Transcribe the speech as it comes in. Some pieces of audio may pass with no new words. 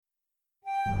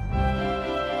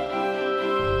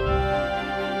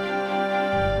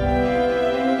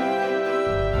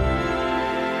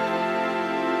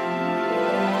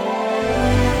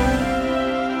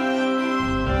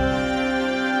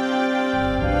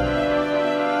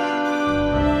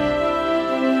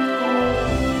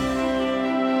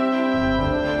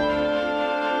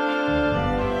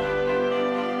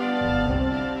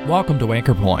Welcome to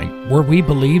Anchor Point, where we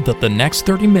believe that the next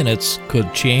 30 minutes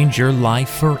could change your life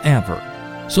forever.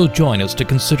 So join us to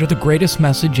consider the greatest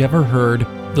message ever heard,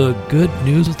 the good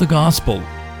news of the gospel,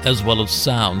 as well as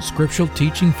sound scriptural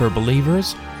teaching for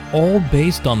believers, all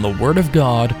based on the Word of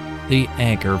God, the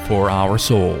anchor for our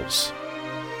souls.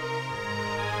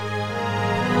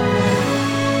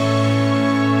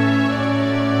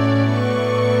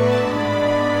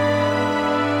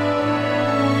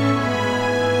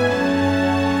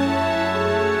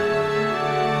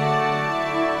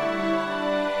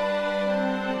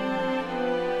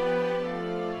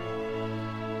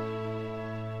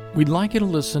 We'd like you to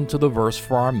listen to the verse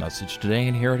for our message today,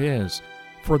 and here it is.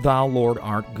 For thou, Lord,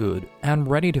 art good, and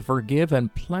ready to forgive,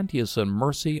 and plenteous in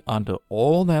mercy unto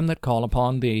all them that call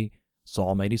upon thee.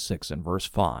 Psalm 86 and verse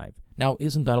 5. Now,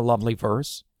 isn't that a lovely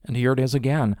verse? And here it is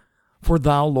again. For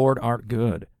thou, Lord, art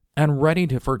good, and ready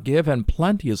to forgive, and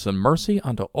plenteous in mercy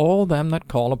unto all them that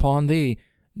call upon thee.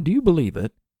 Do you believe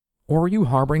it? Or are you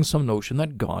harboring some notion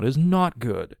that God is not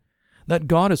good? That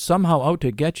God is somehow out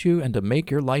to get you and to make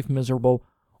your life miserable?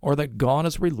 Or that God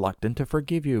is reluctant to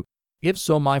forgive you? If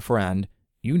so, my friend,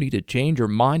 you need to change your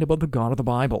mind about the God of the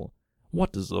Bible.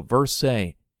 What does the verse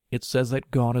say? It says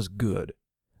that God is good.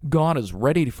 God is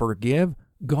ready to forgive.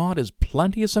 God is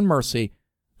plenteous in mercy.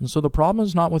 And so the problem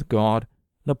is not with God.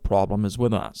 The problem is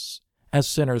with us. As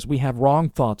sinners, we have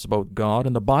wrong thoughts about God,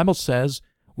 and the Bible says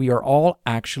we are all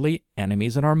actually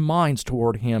enemies in our minds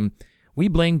toward Him. We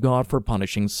blame God for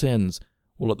punishing sins,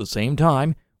 while at the same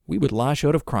time, we would lash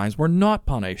out if crimes were not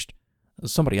punished.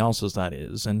 Somebody else's, that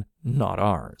is, and not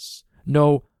ours.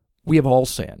 No, we have all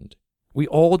sinned. We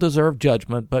all deserve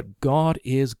judgment, but God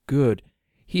is good.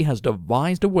 He has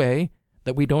devised a way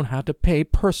that we don't have to pay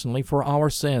personally for our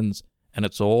sins, and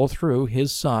it's all through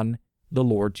His Son, the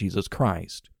Lord Jesus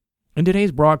Christ. In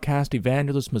today's broadcast,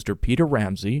 evangelist Mr. Peter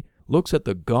Ramsey looks at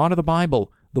the God of the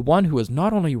Bible, the one who is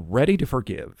not only ready to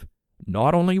forgive,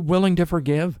 not only willing to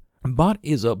forgive, but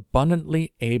is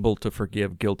abundantly able to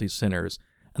forgive guilty sinners.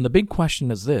 And the big question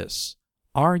is this: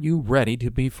 are you ready to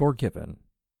be forgiven?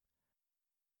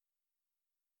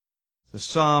 The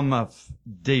Psalm of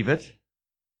David,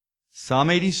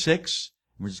 Psalm 86.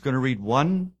 We're just going to read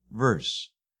one verse.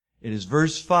 It is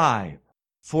verse 5.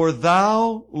 For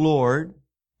thou, Lord,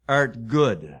 art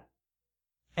good,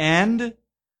 and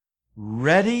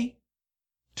ready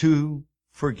to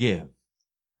forgive.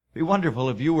 It'd be wonderful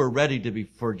if you were ready to be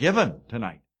forgiven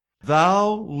tonight. Thou,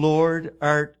 Lord,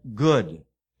 art good,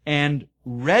 and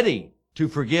ready to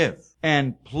forgive,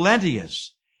 and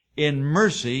plenteous in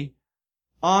mercy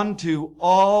unto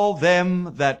all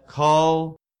them that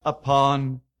call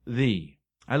upon thee.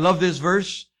 I love this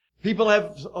verse. People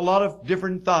have a lot of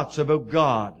different thoughts about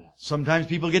God. Sometimes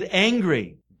people get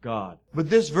angry at God. But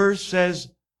this verse says,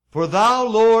 for thou,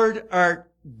 Lord, art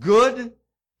good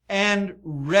and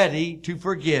ready to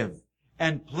forgive,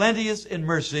 and plenteous in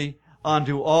mercy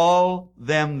unto all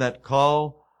them that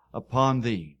call upon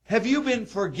thee. Have you been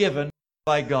forgiven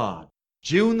by God?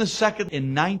 June the 2nd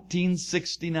in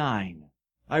 1969.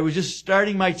 I was just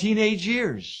starting my teenage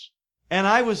years, and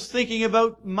I was thinking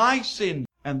about my sin.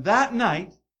 And that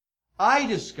night, I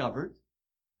discovered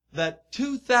that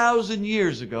 2,000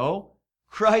 years ago,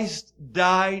 Christ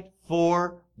died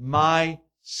for my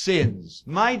sins,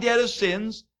 my debt of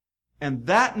sins. And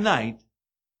that night,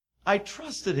 I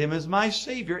trusted Him as my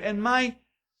Savior, and my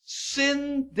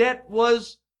sin debt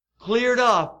was cleared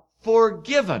off,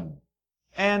 forgiven.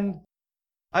 And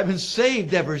I've been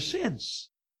saved ever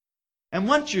since. And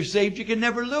once you're saved, you can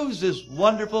never lose this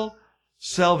wonderful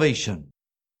salvation.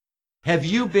 Have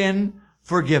you been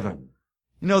forgiven?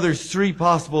 You know, there's 3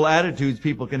 possible attitudes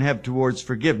people can have towards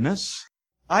forgiveness.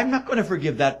 I'm not going to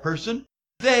forgive that person.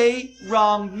 They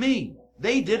wronged me.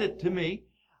 They did it to me.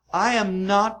 I am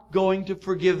not going to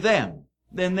forgive them.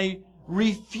 Then they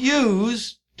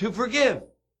refuse to forgive.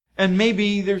 And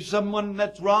maybe there's someone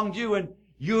that's wronged you and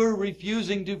you're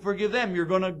refusing to forgive them. You're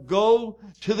going to go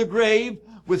to the grave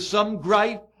with some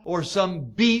gripe or some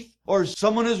beef, or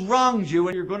someone has wronged you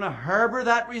and you're going to harbor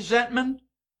that resentment.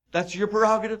 That's your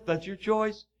prerogative. That's your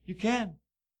choice. You can.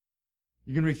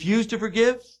 You can refuse to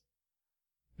forgive.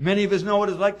 Many of us know what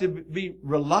it's like to be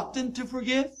reluctant to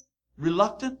forgive.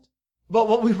 Reluctant. But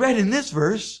what we read in this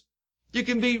verse, you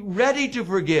can be ready to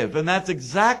forgive. And that's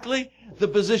exactly the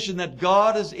position that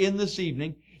God is in this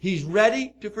evening. He's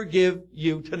ready to forgive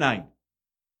you tonight.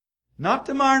 Not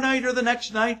tomorrow night or the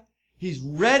next night. He's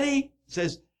ready. It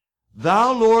says,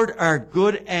 thou, Lord, art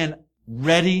good and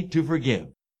ready to forgive.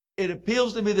 It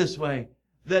appeals to me this way,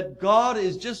 that God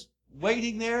is just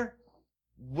waiting there,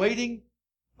 waiting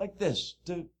like this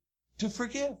to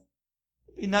forgive.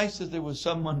 It'd be nice if there was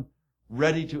someone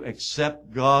ready to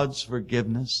accept God's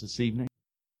forgiveness this evening?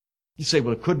 You say,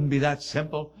 well, it couldn't be that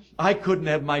simple. I couldn't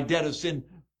have my debt of sin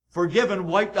forgiven,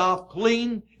 wiped off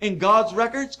clean in God's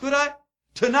records, could I?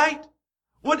 Tonight?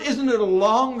 Isn't it a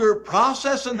longer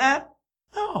process than that?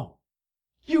 No.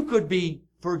 You could be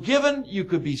forgiven, you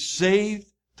could be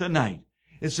saved tonight.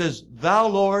 It says, Thou,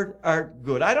 Lord, art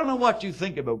good. I don't know what you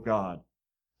think about God.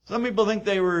 Some people think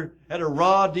they had a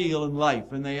raw deal in life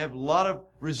and they have a lot of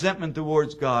resentment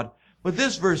towards God. But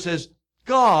this verse says,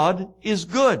 God is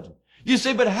good. You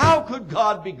say, but how could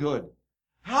God be good?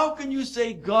 How can you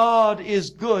say God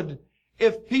is good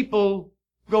if people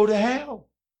go to hell?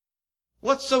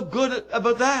 What's so good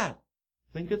about that?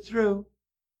 Think it through.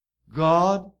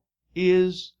 God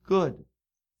is good.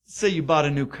 Say you bought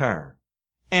a new car,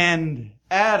 and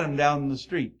Adam down the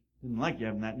street didn't like you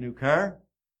having that new car.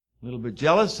 A little bit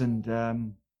jealous,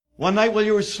 and one night while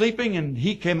you were sleeping, and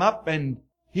he came up, and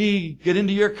he got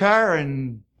into your car,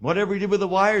 and whatever he did with the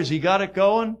wires, he got it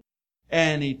going,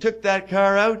 and he took that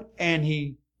car out, and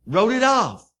he wrote it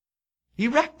off. He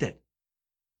wrecked it.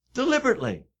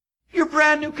 Deliberately. Your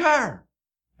brand new car.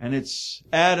 And it's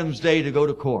Adam's day to go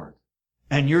to court.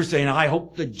 And you're saying, I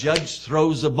hope the judge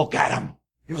throws a book at him.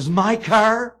 It was my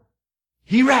car.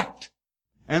 He wrecked.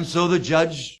 And so the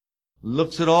judge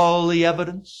looks at all the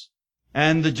evidence,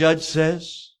 and the judge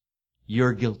says,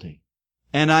 you're guilty.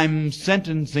 And I'm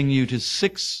sentencing you to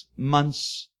 6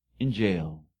 months in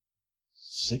jail.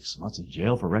 6 months in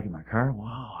jail for wrecking my car?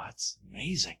 Wow, that's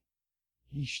amazing.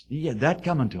 He had that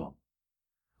coming to him.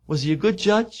 Was he a good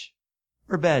judge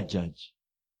or a bad judge?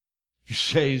 You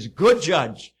say he's a good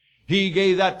judge. He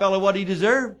gave that fellow what he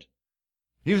deserved.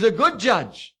 He was a good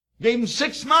judge. Gave him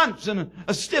 6 months and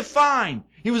a stiff fine.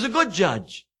 He was a good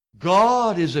judge.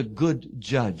 God is a good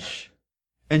judge.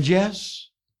 And yes,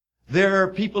 there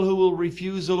are people who will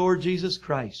refuse the Lord Jesus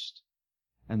Christ,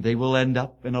 and they will end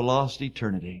up in a lost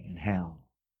eternity in hell.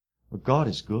 But God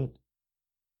is good.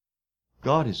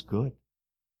 God is good.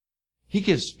 He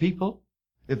gives people,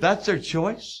 if that's their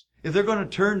choice, if they're going to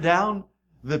turn down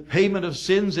the payment of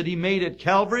sins that He made at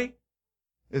Calvary,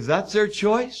 if that's their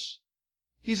choice,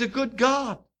 He's a good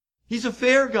God. He's a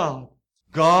fair God.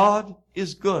 God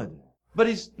is good. But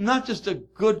He's not just a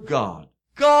good God.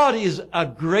 God is a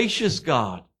gracious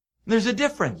God. There's a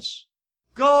difference.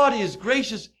 God is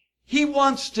gracious. He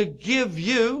wants to give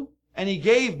you, and He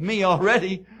gave me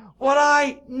already, what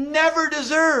I never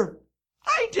deserved.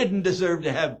 I didn't deserve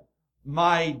to have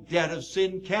my debt of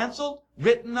sin canceled,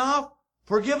 written off,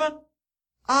 forgiven.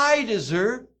 I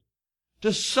deserve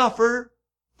to suffer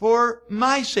for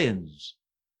my sins.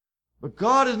 But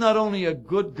God is not only a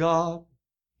good God,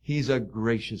 He's a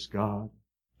gracious God.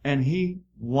 And He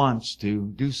wants to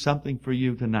do something for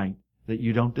you tonight that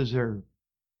you don't deserve.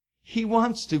 He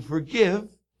wants to forgive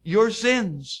your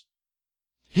sins.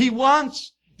 He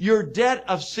wants your debt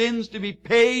of sins to be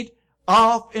paid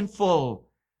off in full.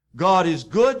 God is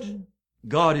good.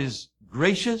 God is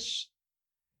gracious.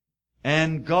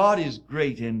 And God is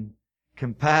great in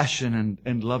compassion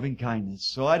and loving kindness.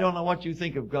 So I don't know what you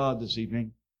think of God this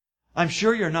evening. I'm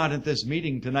sure you're not at this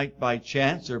meeting tonight by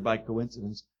chance or by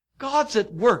coincidence. God's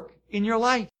at work in your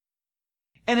life.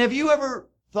 And have you ever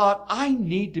thought, I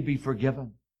need to be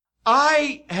forgiven?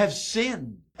 I have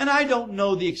sinned. And I don't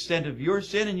know the extent of your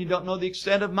sin, and you don't know the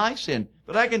extent of my sin.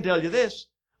 But I can tell you this,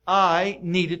 I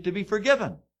needed to be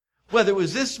forgiven. Whether it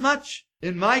was this much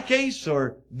in my case,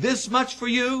 or this much for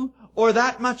you, or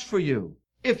that much for you.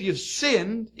 If you've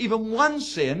sinned, even one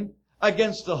sin,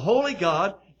 against the holy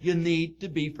God, you need to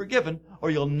be forgiven, or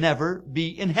you'll never be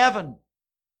in heaven.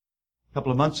 A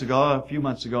few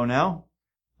months ago now,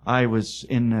 I was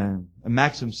in a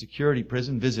maximum security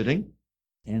prison visiting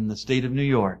in the state of New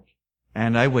York.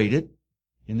 And I waited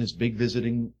in this big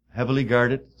visiting, heavily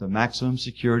guarded, the maximum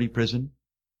security prison.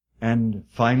 And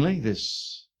finally,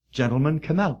 this gentleman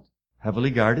came out, heavily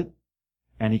guarded.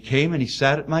 And he came and he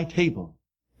sat at my table.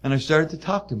 And I started to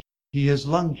talk to him. He has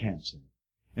lung cancer.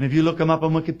 And if you look him up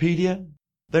on Wikipedia,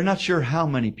 they're not sure how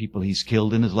many people he's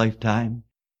killed in his lifetime.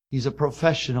 He's a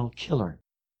professional killer.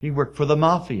 He worked for the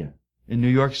mafia in New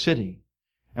York City.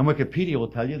 And Wikipedia will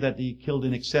tell you that he killed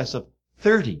in excess of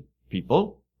 30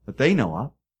 people that they know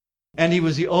of. And he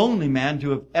was the only man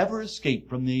to have ever escaped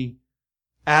from the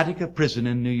Attica prison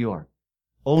in New York.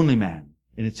 Only man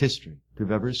in its history to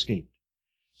have ever escaped.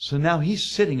 So now he's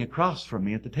sitting across from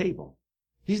me at the table.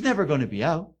 He's never going to be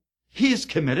out. He has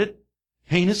committed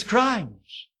heinous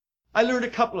crimes. I learned a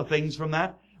couple of things from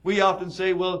that. We often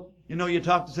say, well, you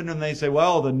talk to sinners and they say,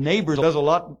 well, the neighbor does a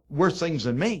lot worse things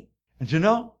than me.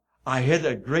 And I had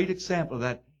a great example of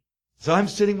that. So I'm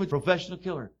sitting with a professional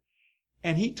killer.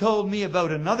 And he told me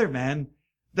about another man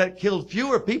that killed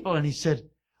fewer people. And he said,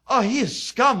 oh, he is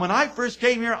scum. When I first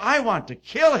came here, I want to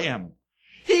kill him.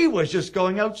 He was just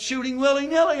going out shooting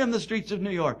willy-nilly in the streets of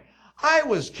New York. I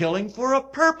was killing for a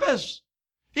purpose.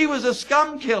 He was a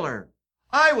scum killer.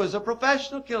 I was a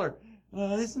professional killer.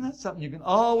 Isn't that something? You can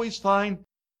always find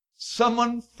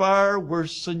someone far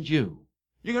worse than you.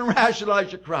 You can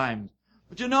rationalize your crimes.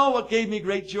 But you know what gave me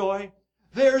great joy?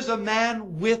 There's a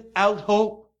man without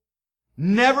hope,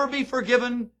 never be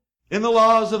forgiven in the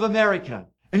laws of America.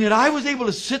 And yet I was able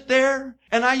to sit there,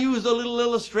 and I used a little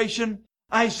illustration.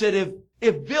 I said,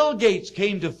 if Bill Gates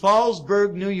came to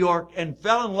Fallsburg, New York, and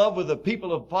fell in love with the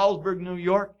people of Fallsburg, New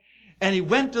York, and he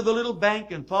went to the little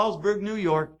bank in Fallsburg, New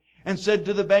York, and said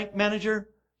to the bank manager,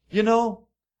 you know,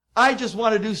 I just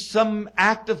want to do some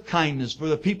act of kindness for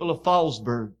the people of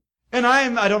Fallsburg. And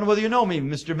I don't know whether you know me,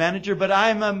 Mr. Manager, but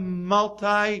I'm a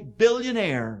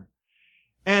multi-billionaire.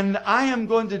 And I am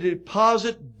going to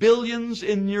deposit billions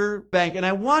in your bank. And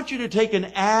I want you to take an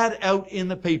ad out in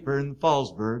the paper in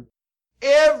Fallsburg.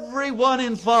 Everyone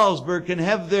in Fallsburg can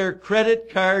have their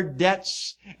credit card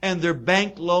debts and their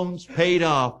bank loans paid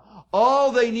off.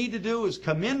 All they need to do is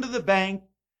come into the bank,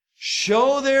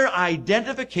 show their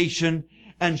identification,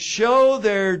 and show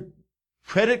their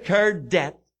credit card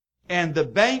debt, and the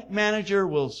bank manager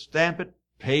will stamp it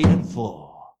paid in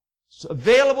full. It's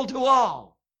available to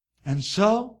all. And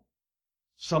so,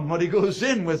 somebody goes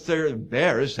in with their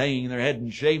embarrassed, hanging their head in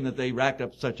shame that they racked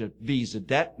up such a Visa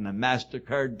debt and a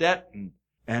MasterCard debt,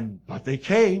 but they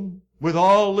came with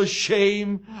all the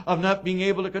shame of not being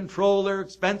able to control their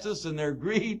expenses and their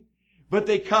greed. But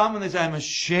they come and they say, I'm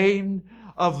ashamed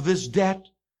of this debt.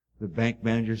 The bank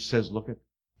manager says, look, it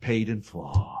paid in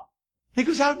full. He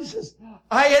goes out and says,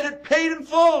 I had it paid in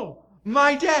full.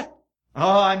 My debt.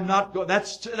 Oh, I'm not going,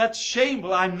 that's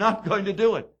shameful. I'm not going to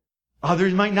do it.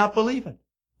 Others might not believe it.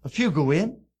 A few go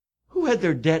in. Who had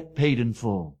their debt paid in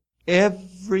full?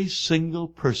 Every single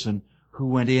person who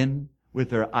went in with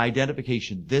their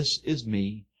identification. This is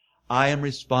me. I am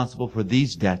responsible for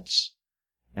these debts.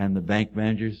 And the bank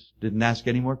managers didn't ask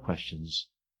any more questions.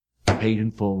 Paid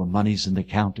in full. The money's in the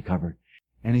account to cover it.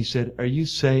 And he said, are you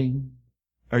saying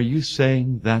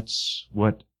that's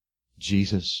what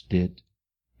Jesus did?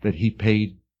 That he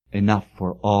paid enough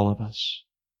for all of us?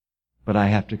 But I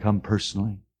have to come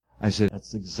personally. I said,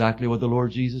 that's exactly what the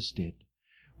Lord Jesus did.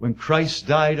 When Christ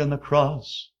died on the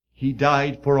cross, he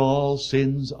died for all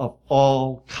sins of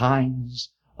all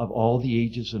kinds, of all the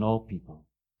ages and all people.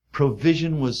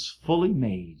 Provision was fully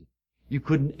made. You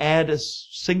couldn't add a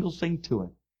single thing to it.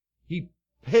 He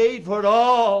paid for it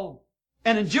all.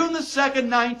 And in June the 2nd,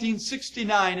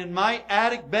 1969, in my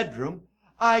attic bedroom,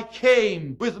 I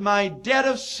came with my debt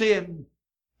of sin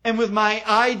and with my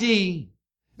ID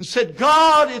and said,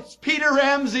 God, it's Peter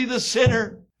Ramsey the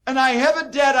sinner, and I have a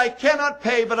debt I cannot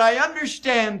pay, but I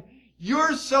understand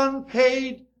your Son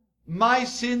paid my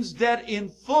sins debt in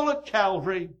full at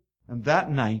Calvary. And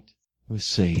that night I was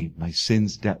saved. My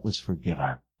sins debt was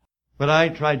forgiven. But I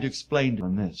tried to explain to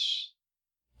him this.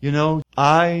 You know,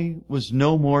 I was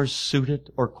no more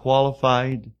suited or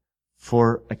qualified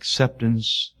for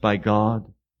acceptance by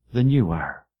God than you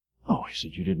are. Oh, he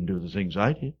said, you didn't do the things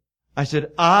I did. I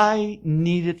said, I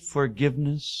needed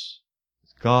forgiveness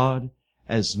with God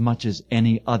as much as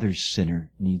any other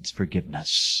sinner needs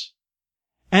forgiveness.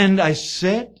 And I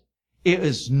said, it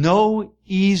is no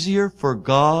easier for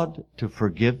God to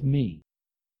forgive me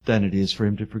than it is for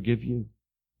him to forgive you.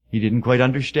 He didn't quite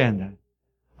understand that.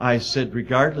 I said,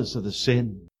 regardless of the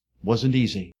sin, it wasn't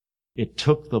easy. It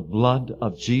took the blood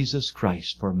of Jesus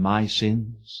Christ for my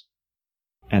sins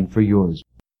and for yours.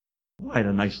 I had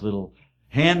a nice little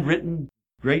handwritten,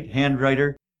 great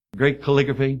handwriter, great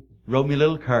calligraphy. Wrote me a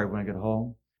little card when I got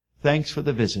home. Thanks for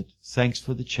the visit. Thanks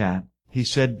for the chat. He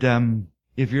said,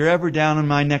 if you're ever down in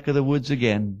my neck of the woods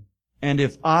again, and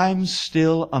if I'm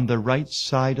still on the right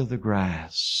side of the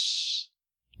grass,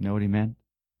 you know what he meant?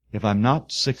 If I'm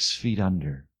not 6 feet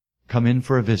under, come in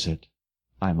for a visit.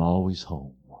 I'm always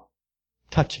home.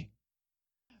 Touching.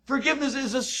 Forgiveness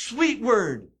is a sweet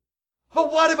word.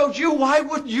 But what about you? Why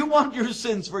wouldn't you want your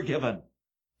sins forgiven?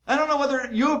 I don't know whether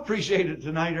you appreciate it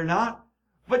tonight or not.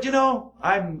 But you know,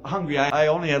 I'm hungry. I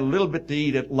only had a little bit to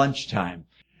eat at lunchtime.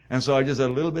 And so I just had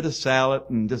a little bit of salad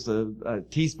and just a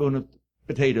teaspoon of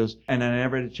potatoes. And I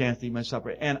never had a chance to eat my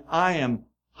supper. And I am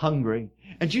hungry.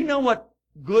 And you know what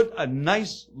good, a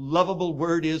nice, lovable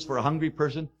word is for a hungry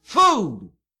person? Food.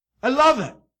 I love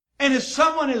it. And if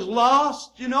someone is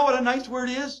lost, you know what a nice word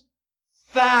is?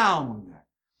 Found.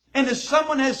 And if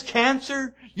someone has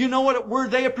cancer, you know what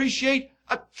word they appreciate?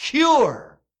 A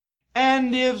cure.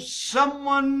 And if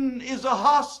someone is a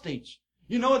hostage,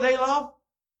 you know what they love?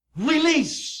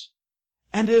 release.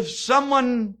 And if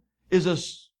someone is a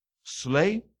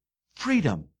slave,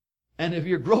 freedom. And if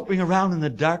you're groping around in the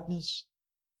darkness,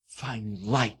 find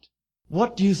light.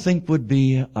 What do you think would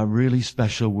be a really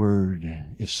special word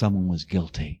if someone was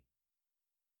guilty?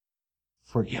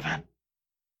 Forgiven.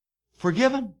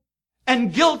 Forgiven.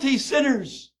 And guilty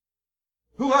sinners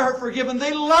who are forgiven,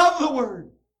 they love the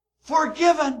word.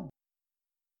 Forgiven.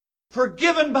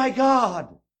 Forgiven by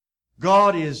God.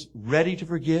 God is ready to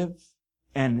forgive,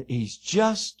 and He's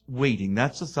just waiting.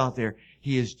 That's the thought there.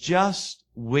 He is just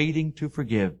waiting to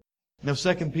forgive. Now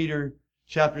 2 Peter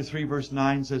chapter 3 verse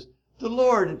 9 says, the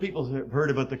Lord, and people have heard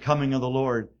about the coming of the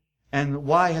Lord, and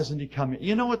why hasn't He come yet?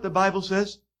 You know what the Bible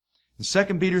says? In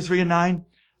 2 Peter 3 and 9,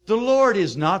 the Lord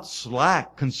is not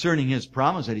slack concerning His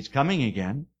promise that He's coming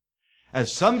again,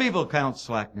 as some people count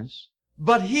slackness,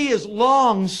 but He is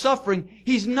long-suffering.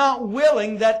 He's not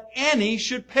willing that any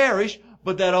should perish,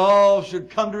 but that all should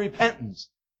come to repentance.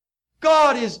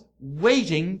 God is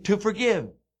waiting to forgive.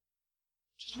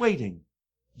 Just waiting.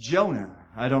 Jonah.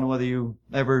 I don't know whether you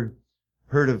ever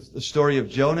heard of the story of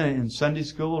Jonah in Sunday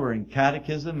school or in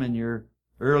catechism in your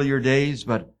earlier days,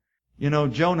 but you know,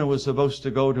 Jonah was supposed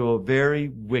to go to a very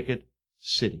wicked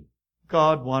city.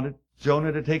 God wanted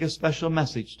Jonah to take a special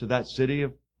message to that city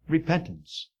of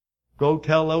repentance. Go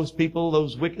tell those people,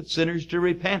 those wicked sinners, to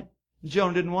repent.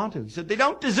 Jonah didn't want to. He said, they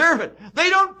don't deserve it. They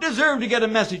don't deserve to get a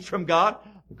message from God.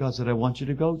 But God said, I want you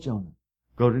to go, Jonah.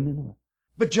 Go to Nineveh.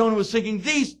 But Jonah was thinking,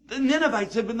 the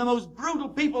Ninevites have been the most brutal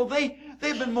people. They've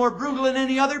been more brutal than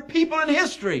any other people in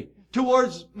history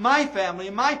towards my family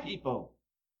and my people.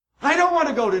 I don't want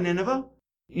to go to Nineveh.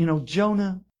 You know,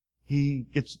 Jonah, he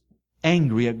gets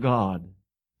angry at God.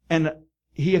 And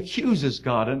he accuses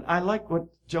God. And I like what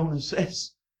Jonah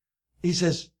says. He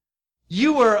says,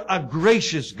 you are a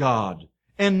gracious God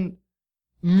and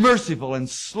merciful and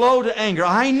slow to anger.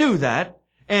 I knew that.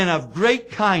 And of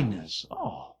great kindness.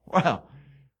 Oh, well,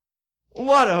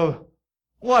 what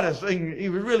a thing. He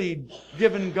was really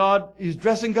giving God, he's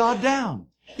dressing God down.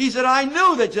 He said, I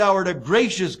knew that thou art a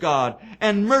gracious God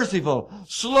and merciful,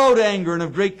 slow to anger and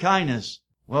of great kindness.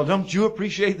 Well, don't you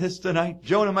appreciate this tonight?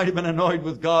 Jonah might have been annoyed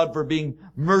with God for being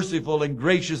merciful and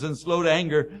gracious and slow to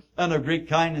anger and of great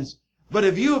kindness. But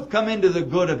if you have come into the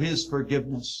good of His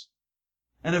forgiveness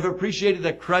and have appreciated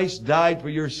that Christ died for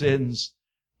your sins,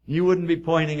 you wouldn't be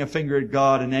pointing a finger at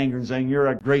God in anger and saying, you're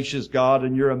a gracious God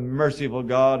and you're a merciful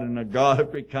God and a God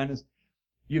of great kindness.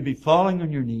 You'd be falling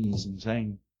on your knees and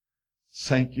saying,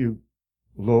 thank you,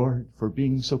 Lord, for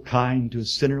being so kind to a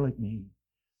sinner like me.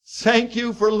 Thank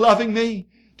you for loving me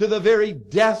to the very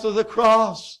death of the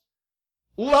cross.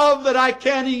 Love that I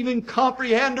can't even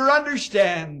comprehend or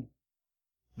understand.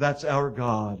 That's our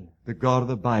God, the God of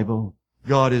the Bible.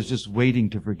 God is just waiting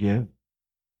to forgive.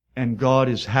 And God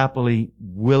is happily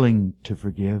willing to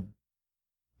forgive.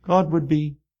 God would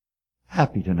be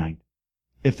happy tonight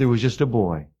if there was just a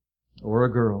boy or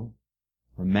a girl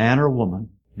or a man or a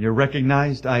woman. You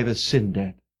recognized, I have a sin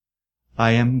debt.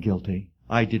 I am guilty.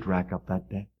 I did rack up that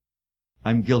debt.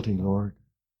 I'm guilty, Lord.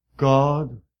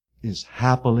 God is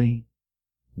happily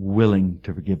willing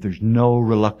to forgive. There's no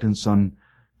reluctance on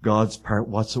God's part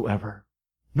whatsoever.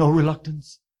 No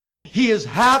reluctance. He is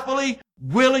happily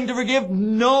willing to forgive.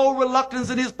 No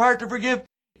reluctance on His part to forgive.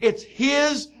 It's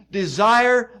His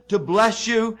desire to bless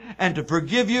you and to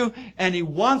forgive you, and He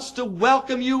wants to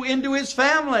welcome you into His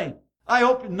family. I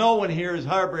hope no one here is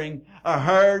harboring a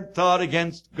hard thought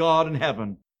against God in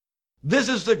heaven. This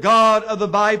is the God of the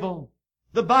Bible.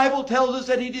 The Bible tells us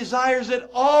that He desires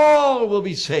that all will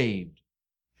be saved.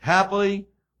 Happily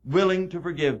willing to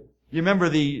forgive. You remember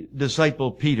the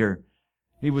disciple Peter?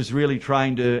 He was really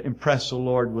trying to impress the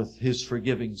Lord with His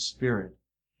forgiving spirit.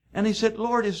 And he said,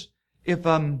 Lord, if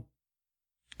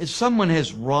someone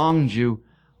has wronged you,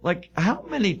 like, how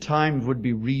many times would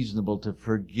be reasonable to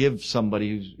forgive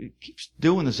somebody who keeps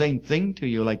doing the same thing to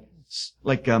you? Like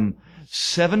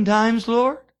 7 times,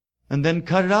 Lord? And then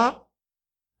cut it off?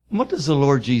 What does the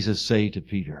Lord Jesus say to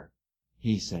Peter?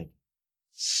 He said,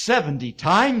 70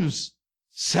 times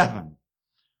 7.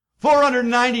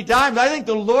 490 times. I think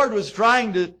the Lord was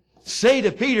trying to say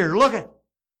to Peter, look it,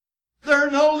 there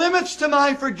are no limits to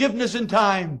my forgiveness in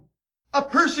time. A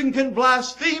person can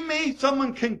blaspheme me.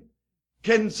 Someone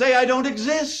can say I don't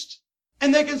exist.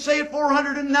 And they can say it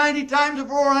 490 times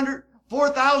or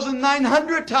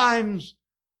 4,900 times.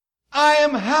 I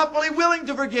am happily willing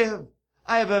to forgive.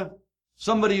 I have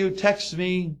somebody who texts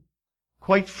me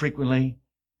quite frequently,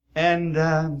 and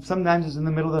sometimes it's in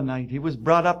the middle of the night. He was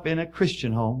brought up in a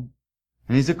Christian home,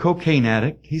 and he's a cocaine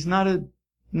addict. He's not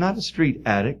a street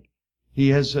addict. He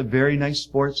has a very nice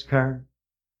sports car.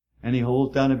 and he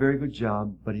holds down a very good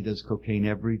job, but he does cocaine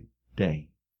every day.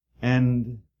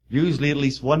 And usually at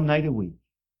least one night a week,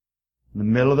 in the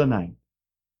middle of the night,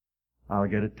 I'll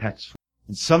get a text from him.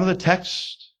 And some of the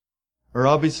texts are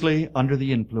obviously under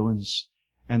the influence,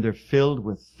 and they're filled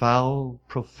with foul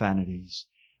profanities,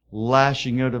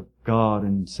 lashing out of God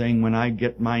and saying, when I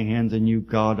get my hands on you,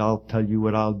 God, I'll tell you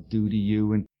what I'll do to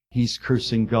you. And he's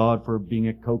cursing God for being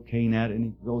a cocaine addict, and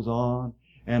he goes on,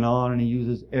 and he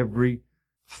uses every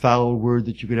foul word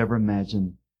that you could ever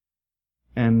imagine.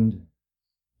 And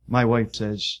my wife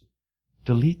says,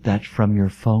 delete that from your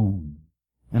phone.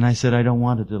 And I said, I don't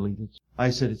want to delete it. I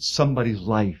said, it's somebody's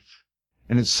life,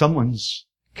 and it's someone's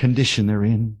condition they're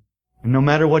in. And no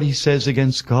matter what he says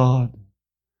against God,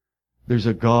 there's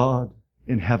a God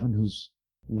in heaven who's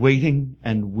waiting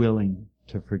and willing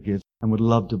to forgive and would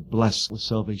love to bless with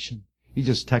salvation. He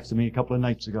just texted me a couple of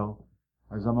nights ago.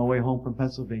 I was on my way home from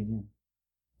Pennsylvania.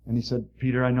 And he said,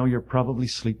 Peter, I know you're probably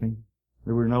sleeping.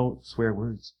 There were no swear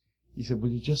words. He said, will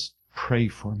you just pray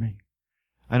for me?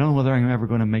 I don't know whether I'm ever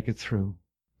going to make it through.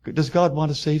 Does God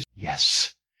want to save you?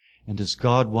 Yes. And does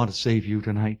God want to save you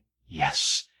tonight?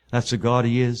 Yes. That's the God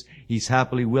He is. He's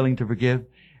happily willing to forgive.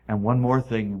 And one more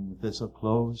thing, and with this I'll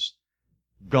close.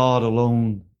 God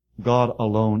alone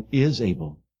is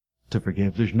able to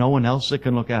forgive. There's no one else that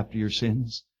can look after your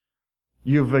sins.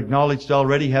 You've acknowledged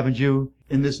already, haven't you,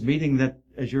 in this meeting that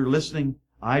as you're listening,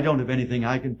 I don't have anything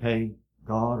I can pay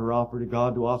God or offer to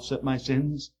God to offset my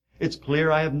sins. It's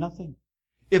clear I have nothing.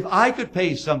 If I could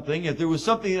pay something, if there was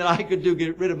something that I could do to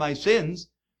get rid of my sins,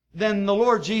 then the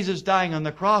Lord Jesus dying on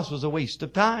the cross was a waste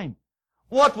of time.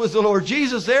 What was the Lord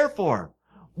Jesus there for?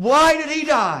 Why did He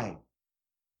die?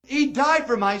 He died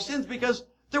for my sins because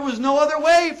there was no other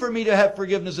way for me to have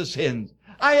forgiveness of sins.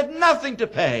 I had nothing to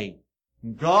pay.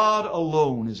 God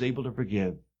alone is able to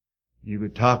forgive. You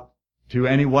could talk to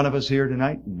any one of us here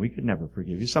tonight, and we could never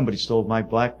forgive you. Somebody stole my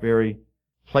BlackBerry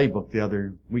playbook the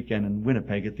other weekend in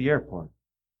Winnipeg at the airport.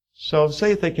 So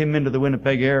say if they came into the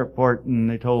Winnipeg airport and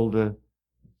they told a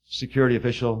security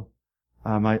official,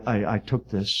 I took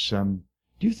this. Do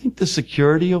you think the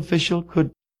security official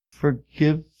could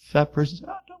forgive that person?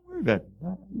 Oh, don't worry about it.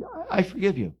 I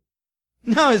forgive you.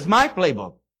 No, it's my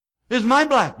playbook. It's my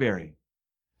BlackBerry.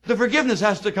 The forgiveness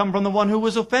has to come from the one who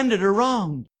was offended or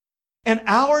wronged. And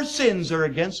our sins are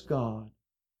against God.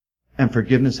 And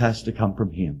forgiveness has to come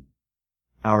from Him.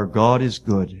 Our God is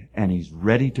good, and He's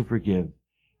ready to forgive.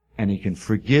 And He can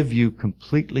forgive you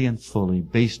completely and fully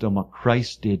based on what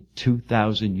Christ did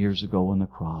 2,000 years ago on the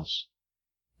cross.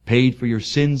 Paid for your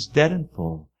sins dead and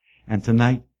full. And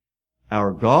tonight,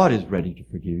 our God is ready to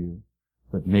forgive you.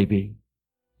 But maybe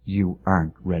you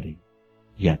aren't ready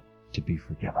yet to be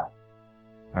forgiven.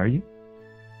 Are you?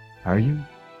 Are you?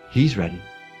 He's ready.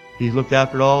 He looked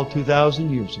after it all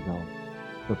 2,000 years ago.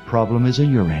 The problem is at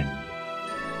your end.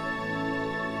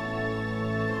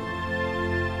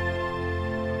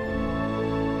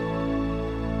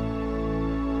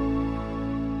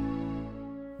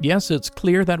 Yes, it's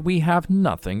clear that we have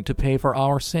nothing to pay for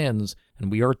our sins,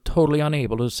 and we are totally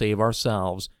unable to save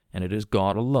ourselves, and it is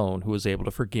God alone who is able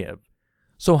to forgive.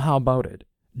 So how about it?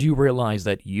 Do you realize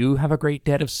that you have a great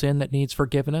debt of sin that needs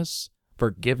forgiveness?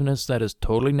 Forgiveness that is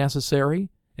totally necessary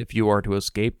if you are to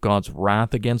escape God's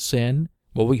wrath against sin?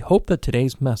 Well, we hope that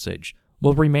today's message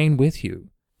will remain with you.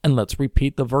 And let's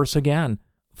repeat the verse again.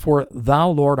 For thou,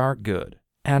 Lord, art good,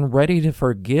 and ready to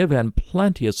forgive, and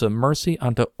plenteous of mercy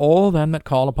unto all them that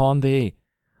call upon Thee.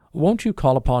 Won't you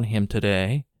call upon Him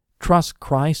today? Trust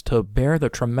Christ to bear the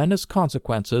tremendous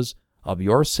consequences of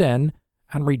your sin,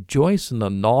 and rejoice in the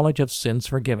knowledge of sins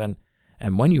forgiven.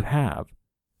 And when you have,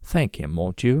 thank Him,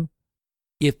 won't you?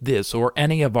 If this or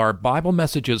any of our Bible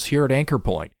messages here at Anchor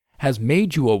Point has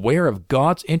made you aware of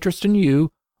God's interest in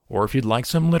you, or if you'd like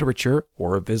some literature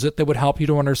or a visit that would help you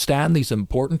to understand these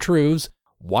important truths,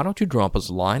 why don't you drop us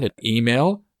a line at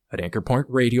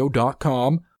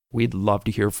email@anchorpointradio.com. We'd love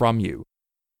to hear from you.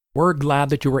 We're glad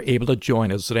that you were able to join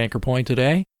us at Anchor Point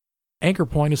today. Anchor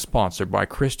Point is sponsored by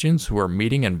Christians who are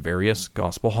meeting in various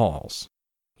gospel halls.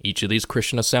 Each of these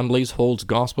Christian assemblies holds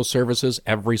gospel services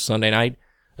every Sunday night,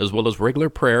 as well as regular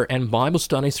prayer and Bible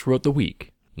studies throughout the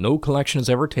week. No collection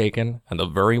is ever taken, and a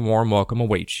very warm welcome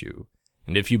awaits you.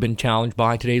 And if you've been challenged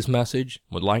by today's message,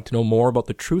 would like to know more about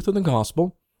the truth of the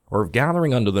gospel, or of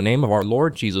gathering under the name of our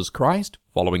Lord Jesus Christ,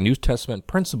 following New Testament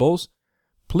principles,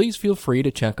 please feel free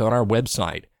to check out our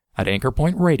website at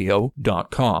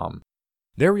anchorpointradio.com.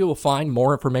 There you will find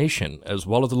more information, as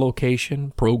well as the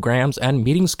location, programs, and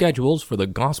meeting schedules for the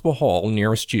gospel hall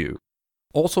nearest you.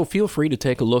 Also, feel free to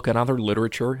take a look at other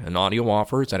literature and audio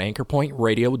offers at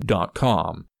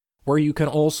anchorpointradio.com. where you can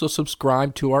also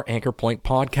subscribe to our Anchor Point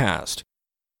podcast.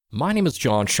 My name is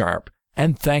John Sharp,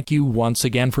 and thank you once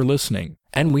again for listening.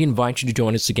 And we invite you to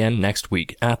join us again next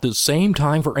week at the same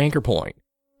time for Anchor Point,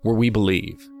 where we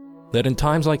believe that in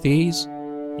times like these,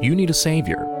 you need a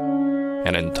Savior.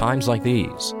 And in times like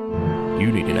these,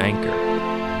 you need an anchor.